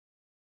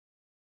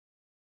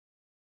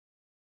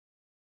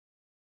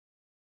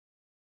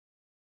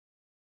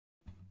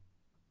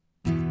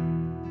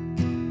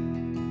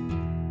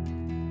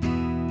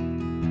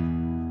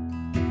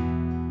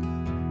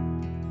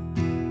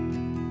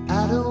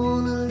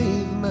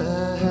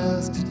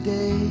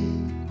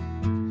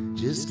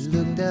just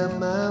looked out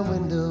my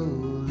window,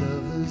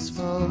 lovers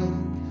falling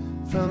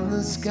from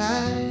the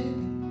sky.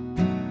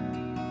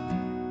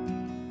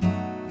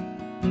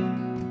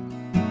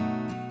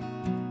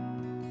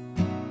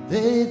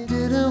 They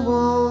didn't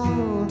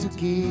want to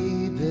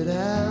keep it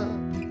out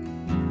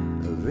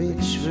of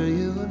reach for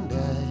you and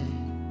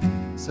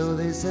I, so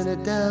they sent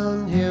it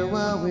down here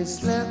while we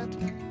slept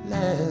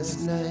last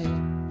night.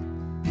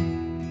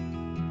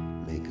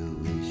 Make a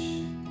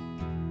wish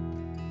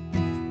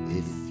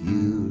if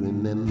you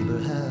remember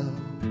how.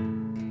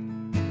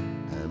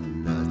 I'm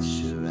not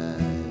sure I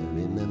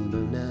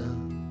remember now.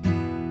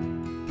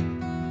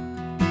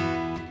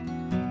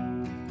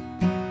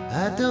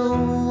 I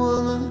don't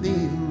wanna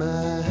leave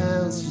my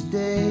house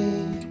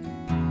today,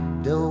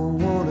 don't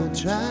wanna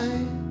try.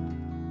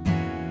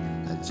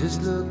 I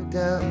just looked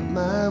out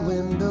my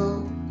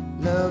window,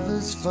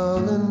 lovers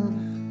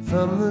falling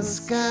from the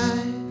sky.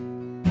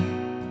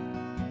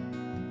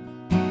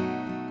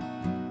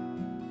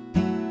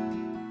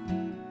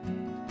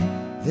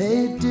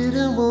 They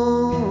didn't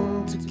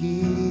want to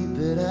keep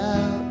it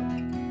out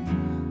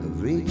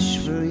of reach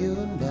for you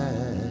and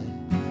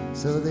I,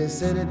 so they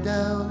sent it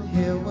down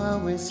here while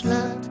we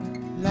slept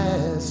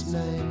last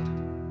night.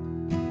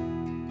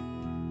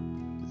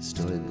 The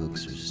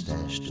storybooks are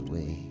stashed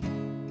away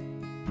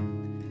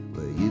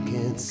where you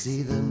can't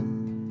see them.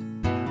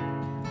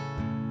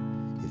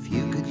 If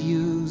you could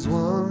use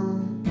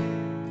one,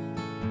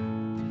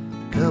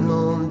 come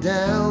on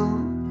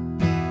down.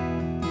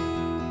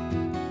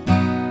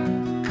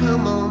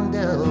 Come on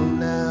down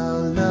now,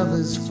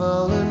 lovers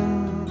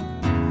fallen.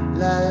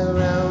 Lie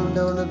around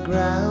on the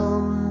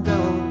ground,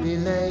 don't be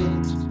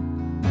late.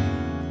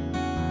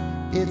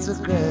 It's a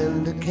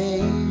grand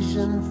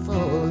occasion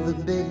for the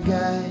big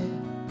guy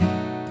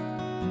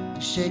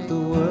to shake the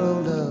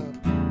world up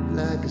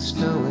like a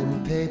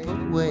snowing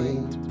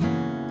paperweight.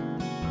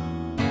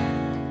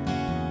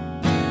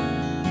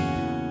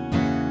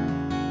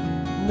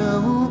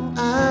 No,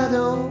 I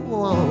don't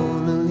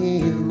wanna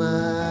leave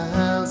my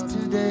house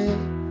today.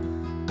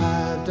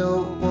 I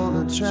don't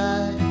wanna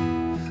try.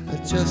 I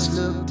just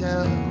looked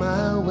out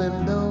my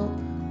window,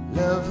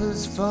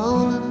 lovers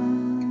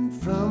falling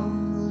from